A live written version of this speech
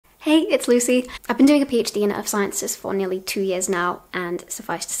Hey, it's Lucy. I've been doing a PhD in Earth Sciences for nearly 2 years now, and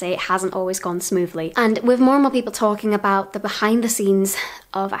suffice to say, it hasn't always gone smoothly. And with more and more people talking about the behind the scenes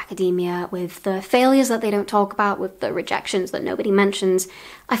of academia, with the failures that they don't talk about, with the rejections that nobody mentions,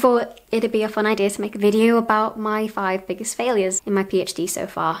 I thought it'd be a fun idea to make a video about my 5 biggest failures in my PhD so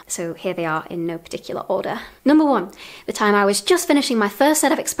far. So here they are in no particular order. Number 1, the time I was just finishing my first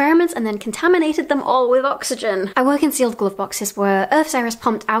set of experiments and then contaminated them all with oxygen. I work in sealed glove boxes where Earth's air is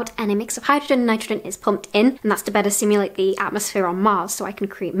pumped out and a mix of hydrogen and nitrogen is pumped in, and that's to better simulate the atmosphere on Mars so I can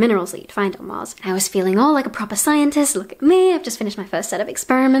create minerals that you'd find on Mars. I was feeling all like a proper scientist. Look at me, I've just finished my first set of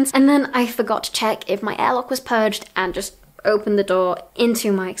experiments, and then I forgot to check if my airlock was purged and just opened the door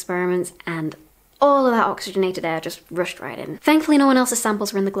into my experiments, and all of that oxygenated air just rushed right in. Thankfully no one else's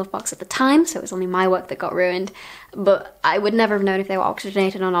samples were in the glove box at the time, so it was only my work that got ruined, but I would never have known if they were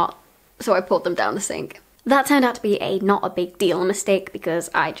oxygenated or not, so I pulled them down the sink. That turned out to be a not a big deal mistake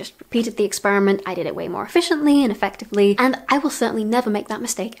because I just repeated the experiment, I did it way more efficiently and effectively, and I will certainly never make that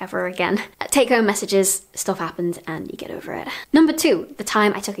mistake ever again. Take-home messages, stuff happens and you get over it. Number 2, the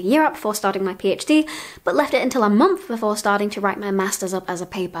time I took a year out before starting my PhD, but left it until a month before starting to write my master's up as a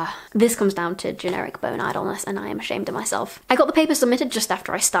paper. This comes down to generic bone idleness and I am ashamed of myself. I got the paper submitted just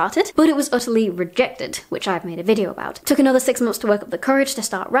after I started, but it was utterly rejected, which I've made a video about. Took another 6 months to work up the courage to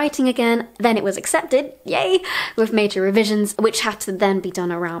start writing again, then it was accepted, yay, with major revisions, which had to then be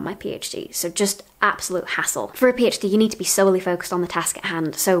done around my PhD, so just absolute hassle. For a PhD, you need to be solely focused on the task at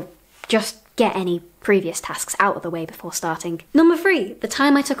hand, so just get any previous tasks out of the way before starting. Number 3, the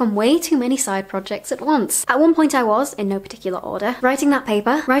time I took on way too many side projects at once. At one point I was, in no particular order, writing that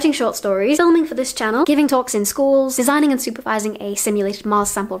paper, writing short stories, filming for this channel, giving talks in schools, designing and supervising a simulated Mars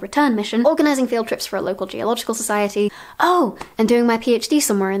sample return mission, organising field trips for a local geological society, oh, and doing my PhD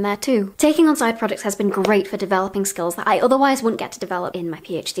somewhere in there too. Taking on side projects has been great for developing skills that I otherwise wouldn't get to develop in my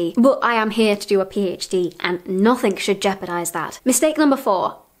PhD, but I am here to do a PhD and nothing should jeopardise that. Mistake number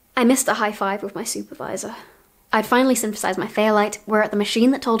 4. I missed a high five with my supervisor. I'd finally synthesized my Phaolite, we're at the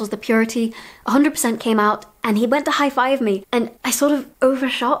machine that told us the purity, 100% came out, and he went to high five me, and I sort of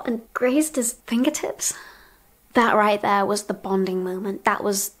overshot and grazed his fingertips. That right there was the bonding moment. That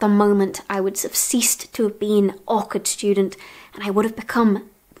was the moment I would have ceased to have been awkward student, and I would have become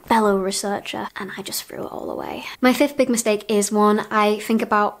fellow researcher, and I just threw it all away. My 5th big mistake is one I think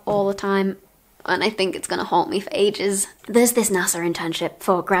about all the time, and I think it's gonna haunt me for ages. There's this NASA internship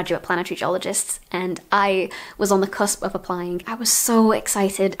for graduate planetary geologists, and I was on the cusp of applying. I was so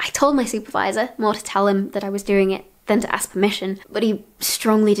excited. I told my supervisor, more to tell him that I was doing it than to ask permission, but he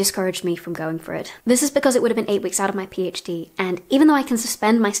strongly discouraged me from going for it. This is because it would have been 8 weeks out of my PhD, and even though I can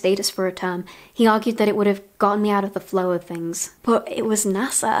suspend my status for a term, he argued that it would have gotten me out of the flow of things. But it was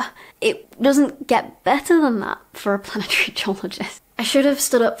NASA. It doesn't get better than that for a planetary geologist. I should have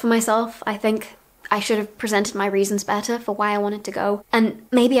stood up for myself, I think. I should have presented my reasons better for why I wanted to go, and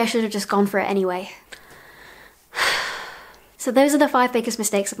maybe I should have just gone for it anyway. So those are the 5 biggest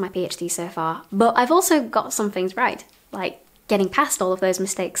mistakes of my PhD so far, but I've also got some things right, like getting past all of those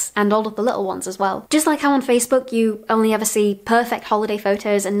mistakes, and all of the little ones as well. Just like how on Facebook you only ever see perfect holiday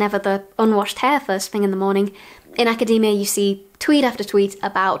photos and never the unwashed hair first thing in the morning, in academia you see tweet after tweet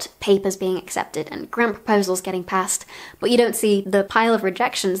about papers being accepted and grant proposals getting passed, but you don't see the pile of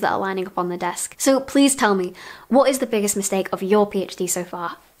rejections that are lining up on the desk. So please tell me, what is the biggest mistake of your PhD so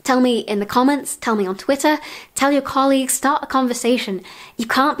far? Tell me in the comments, tell me on Twitter, tell your colleagues, start a conversation. You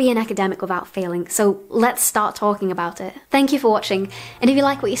can't be an academic without failing, so let's start talking about it. Thank you for watching, and if you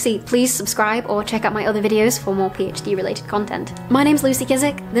like what you see, please subscribe or check out my other videos for more PhD related content. My name's Lucy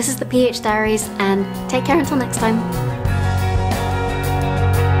Kissick, this is the PH Diaries, and take care until next time.